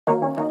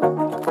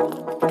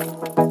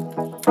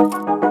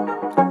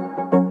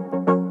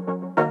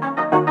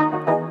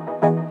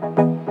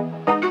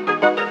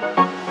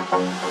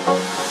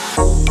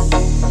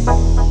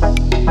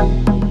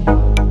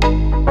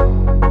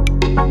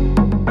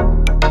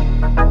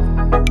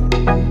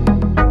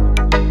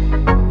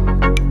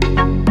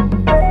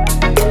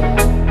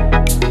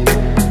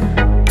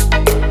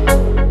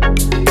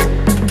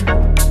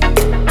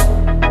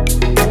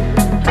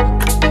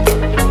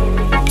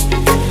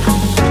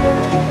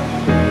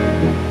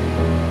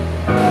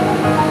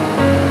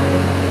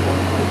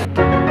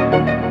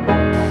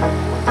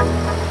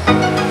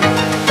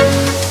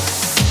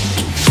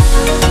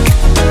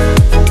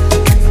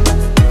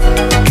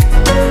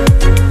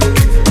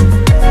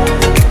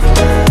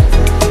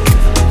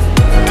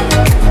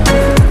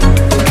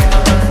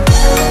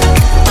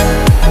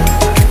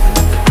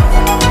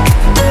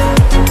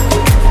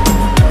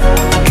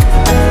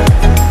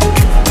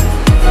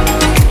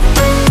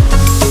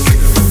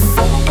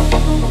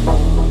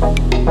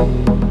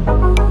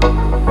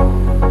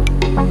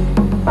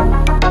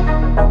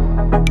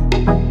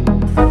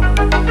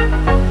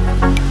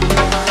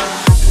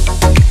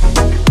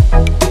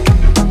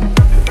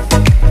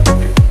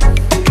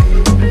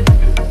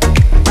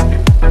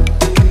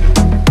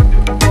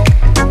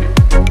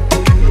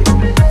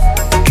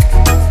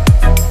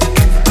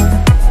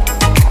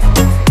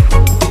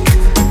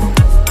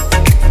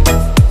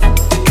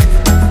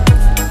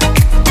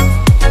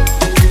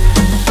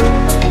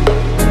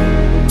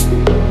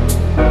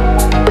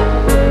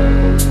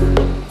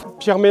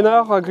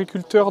Pierre,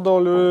 agriculteur dans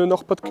le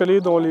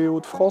Nord-Pas-de-Calais, dans les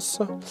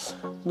Hauts-de-France.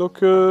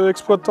 Donc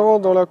exploitant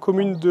dans la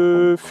commune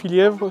de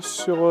Filièvre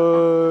sur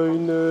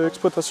une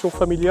exploitation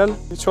familiale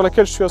sur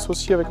laquelle je suis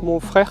associé avec mon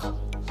frère.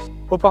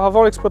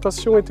 Auparavant,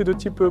 l'exploitation était de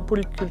type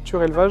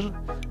polyculture-élevage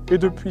et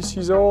depuis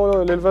 6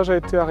 ans, l'élevage a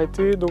été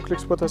arrêté, donc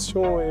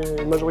l'exploitation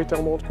est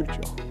majoritairement de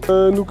culture.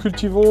 Nous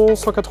cultivons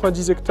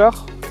 190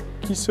 hectares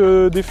qui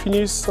se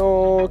définissent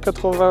en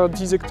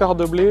 90 hectares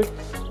de blé,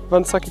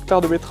 25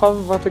 hectares de betterave,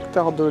 20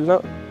 hectares de lin,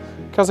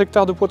 15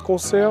 hectares de pois de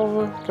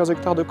conserve, 15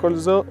 hectares de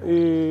colza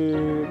et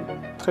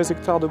 13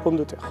 hectares de pommes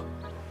de terre.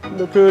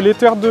 Donc, les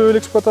terres de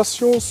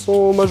l'exploitation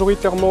sont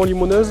majoritairement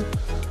limoneuses.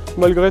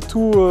 Malgré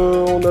tout,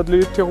 on a de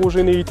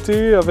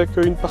l'hétérogénéité avec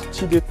une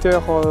partie des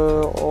terres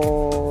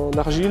en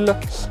argile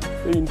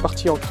et une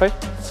partie en craie,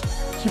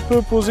 qui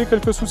peut poser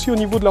quelques soucis au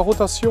niveau de la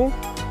rotation.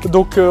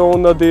 Donc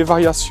on a des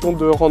variations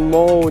de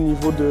rendement au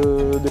niveau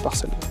des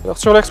parcelles. Alors,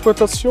 sur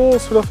l'exploitation,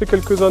 cela fait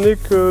quelques années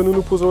que nous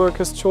nous posons la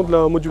question de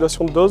la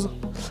modulation de dose.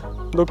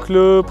 Donc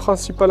le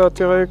principal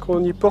intérêt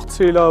qu'on y porte,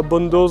 c'est la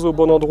bonne dose au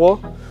bon endroit,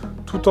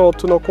 tout en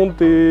tenant compte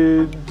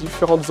des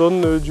différentes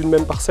zones d'une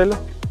même parcelle.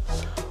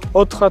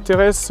 Autre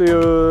intérêt, c'est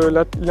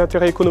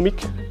l'intérêt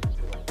économique.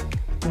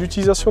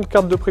 L'utilisation de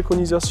cartes de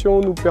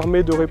préconisation nous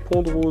permet de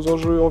répondre aux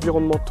enjeux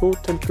environnementaux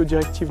tels que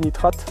directive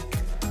nitrate.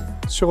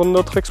 Sur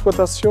notre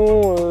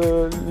exploitation,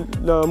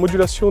 la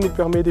modulation nous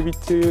permet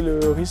d'éviter le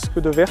risque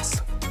de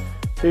verse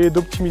et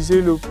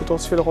d'optimiser le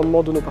potentiel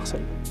rendement de nos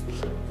parcelles.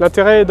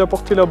 L'intérêt est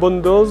d'apporter la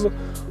bonne dose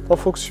en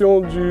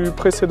fonction du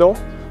précédent.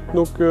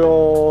 Donc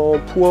en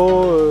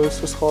pois,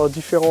 ce sera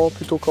différent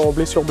plutôt qu'en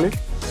blé sur blé.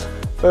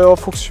 En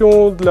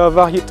fonction de la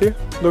variété,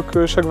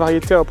 donc chaque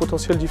variété a un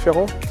potentiel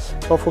différent.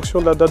 En fonction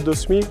de la date de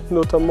semis,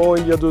 notamment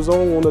il y a 2 ans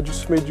où on a dû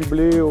semer du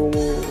blé au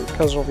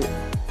 15 janvier.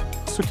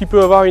 Ce qui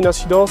peut avoir une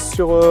incidence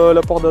sur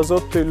l'apport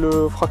d'azote et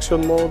le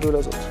fractionnement de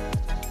l'azote.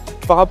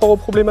 Par rapport aux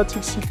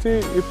problématiques citées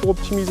et pour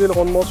optimiser le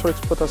rendement sur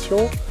l'exploitation,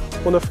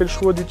 on a fait le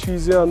choix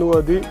d'utiliser un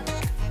OAD.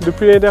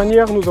 Depuis l'année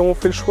dernière, nous avons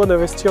fait le choix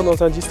d'investir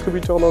dans un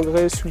distributeur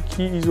d'engrais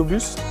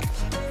Sulky-Isobus.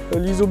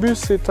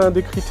 L'Isobus est un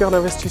des critères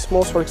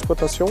d'investissement sur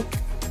l'exploitation.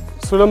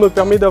 Cela me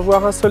permet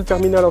d'avoir un seul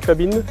terminal en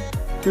cabine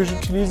que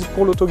j'utilise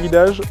pour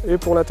l'autoguidage et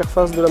pour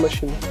l'interface de la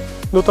machine.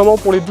 Notamment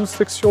pour les 12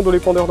 sections de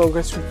l'épandeur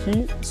d'engrais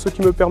Sulky, ce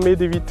qui me permet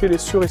d'éviter les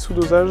sur- et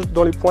sous-dosages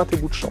dans les pointes et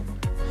bouts de champ.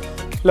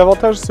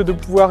 L'avantage, c'est de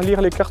pouvoir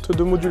lire les cartes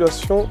de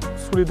modulation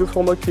sous les 2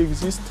 formats qui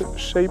existent,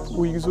 Shape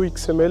ou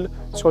XO-XML,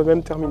 sur le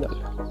même terminal.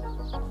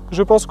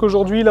 Je pense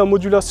qu'aujourd'hui, la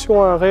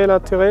modulation a un réel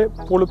intérêt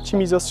pour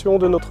l'optimisation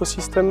de notre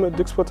système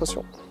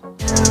d'exploitation.